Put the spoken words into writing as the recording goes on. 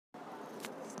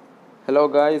Hello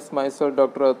guys, myself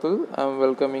Dr. Atul. I am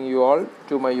welcoming you all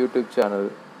to my YouTube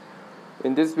channel.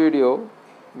 In this video,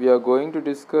 we are going to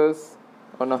discuss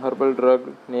on a herbal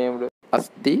drug named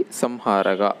Asthi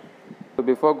SAMHARAKA. So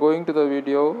before going to the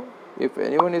video, if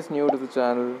anyone is new to the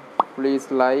channel,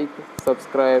 please like,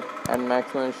 subscribe and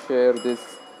maximum share this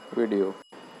video.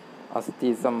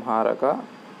 Asthi SAMHARAKA,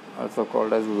 also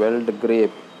called as veld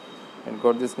grape, and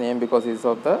got this name because it is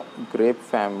of the grape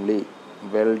family,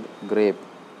 veld grape.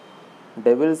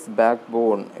 Devil's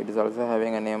backbone, it is also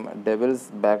having a name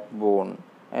devil's backbone,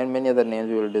 and many other names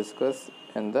we will discuss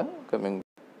in the coming.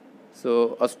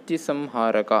 So Asthi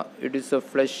SAMHARAKA, it is a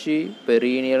fleshy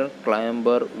perennial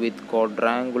climber with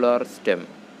quadrangular stem.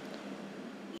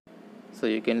 So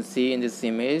you can see in this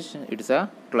image it is a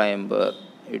climber,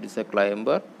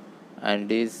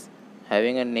 and is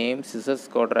having a name Cissus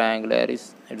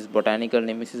quadrangularis. Its botanical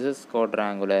name is Cissus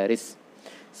quadrangularis.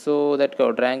 So that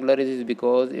quadrangularis is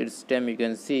because its stem, you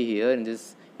can see here in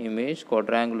this image,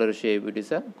 quadrangular shape. It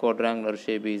is a quadrangular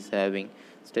shape is having.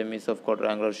 Stem is of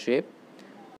quadrangular shape.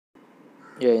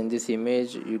 Yeah, in this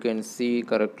image you can see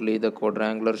correctly the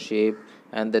quadrangular shape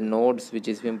and the nodes which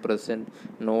is being present,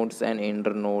 nodes and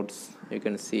internodes, you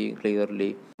can see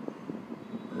clearly.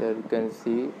 Here you can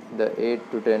see the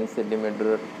 8 to 10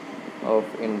 centimeter of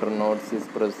internodes is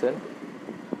present.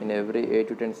 In every 8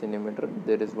 to 10 centimeter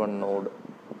there is one node.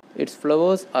 Its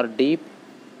flowers are deep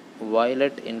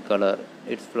violet in color.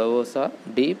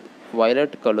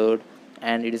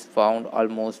 And it is found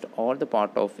almost all the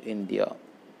part of India.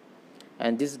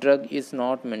 And this drug is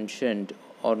not mentioned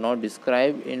or not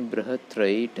described in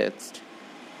Brihatrayi text,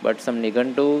 but some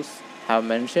Nigandus have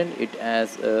mentioned it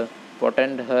as a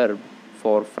potent herb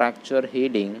for fracture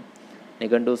healing.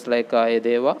 Nigandus like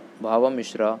Ayadeva, Bhava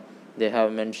Mishra, they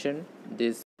have mentioned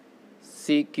this.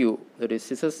 CQ, that is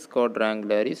Cissus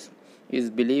quadrangularis,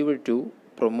 is believed to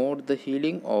promote the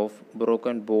healing of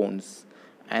broken bones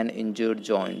and injured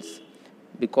joints.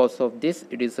 Because of this,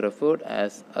 it is referred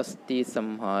as Asthi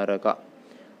SAMHARAKA.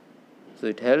 So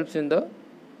it helps in the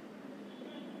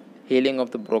healing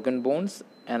of the broken bones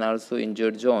and also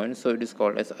injured joints. So it is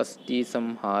called as Asthi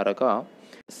SAMHARAKA.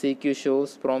 CQ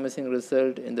shows promising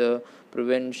result in the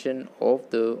prevention of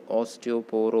the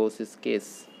osteoporosis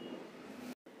case.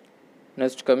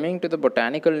 Next, coming to the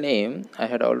botanical name, I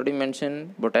had already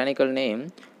mentioned botanical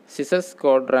name Cissus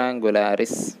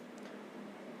quadrangularis.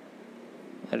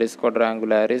 That is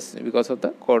quadrangularis because of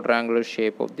the quadrangular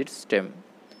shape of its stem.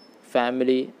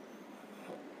 Family,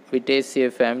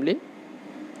 Vitaceae family.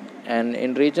 And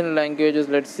in regional languages,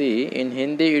 let's see, in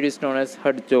Hindi it is known as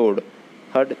Hadjod.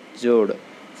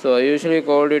 So I usually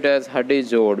called it as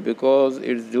Hadjod because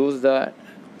it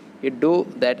do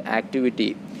that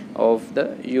activity of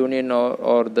the union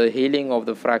or the healing of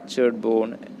the fractured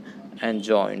bone and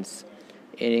joints.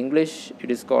 In English it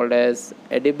is called as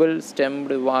edible stemmed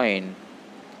vine.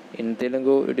 In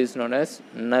Telugu it is known as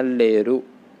Nalleru.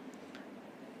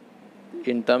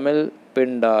 In Tamil,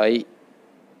 Pindai.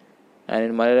 And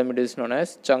in Malayalam it is known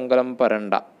as Changalam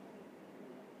Paranda.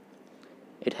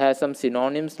 It has some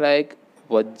synonyms like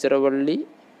Vajravalli,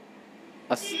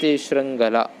 Asthi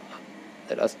Shrangala.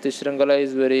 That Asthi Shrangala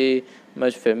is very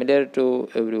much familiar to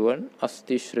everyone.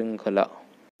 Asthi Shrangala.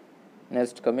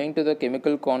 Next, coming to the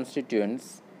chemical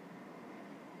constituents,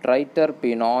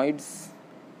 triterpenoids,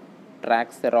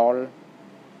 traxerol,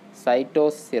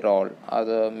 cytosterol are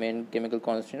the main chemical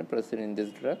constituents present in this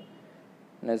drug.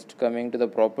 Next, coming to the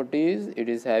properties, it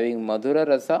is having Madhura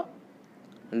Rasa,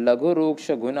 Laghu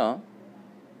Ruksha Guna,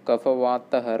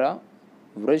 Kafavatahara,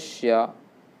 Vrishya,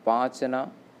 Pachana,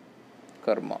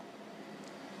 Karma.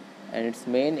 And its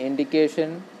main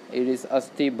indication, it is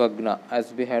Asthi Bhagna,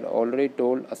 as we had already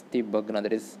told. Asthi Bhagna,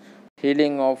 that is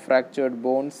healing of fractured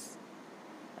bones,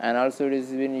 and also it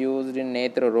is been used in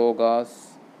Netra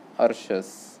Rogas,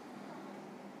 Arshas.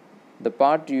 The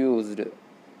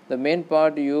main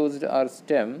part used are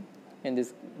stem in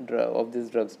this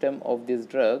stem of this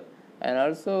drug, and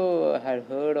also had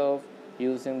heard of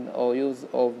using or use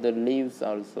of the leaves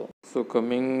also. So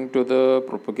coming to the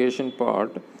propagation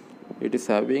part, it is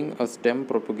having a stem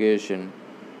propagation.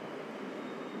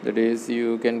 That is,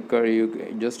 you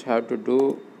just have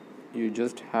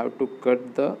to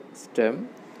cut the stem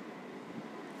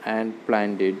and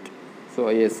plant it. So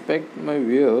I expect my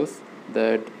viewers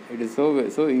that it is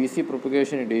so easy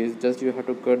propagation. It is just you have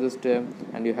to cut the stem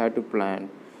and you have to plant,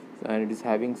 and it is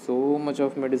having so much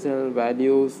of medicinal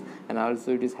values, and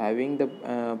also it is having the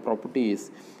properties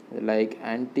like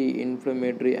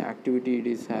anti-inflammatory activity it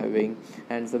is having,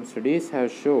 and some studies have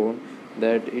shown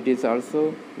that it is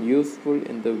also useful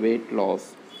in the weight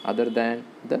loss. Other than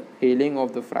the healing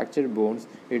of the fractured bones,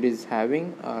 it is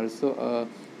having also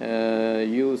a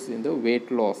use in the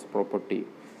weight loss property.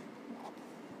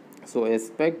 So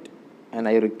expect, and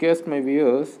I request my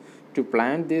viewers to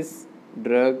plant this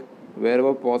drug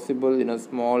wherever possible in a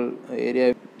small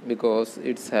area, because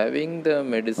it's having the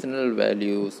medicinal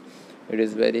values. It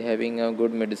is very having a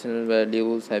good medicinal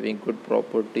values, having good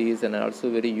properties, and also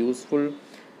very useful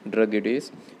drug it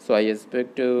is. So I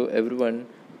expect everyone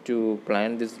to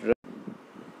plant this drug.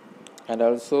 And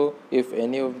also, if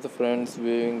any of the friends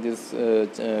viewing this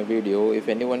video, if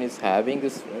anyone is having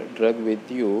this drug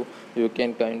with you, you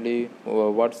can kindly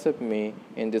WhatsApp me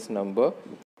in this number.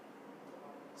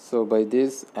 So by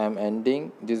this I am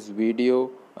ending this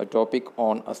video, a topic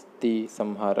on Asthi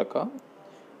Samharaka.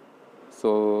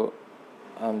 So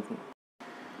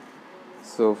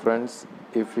friends,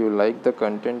 if you like the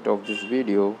content of this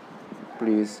video,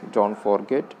 please don't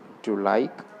forget to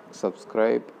like,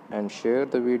 subscribe and share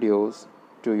the videos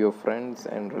to your friends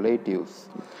and relatives.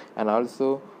 And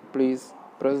also please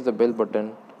press the bell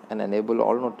button and enable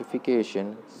all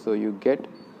notification so you get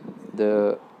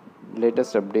the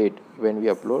latest update when we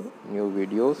upload new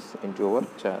videos into our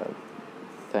channel.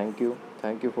 Thank you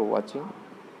for watching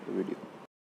the video.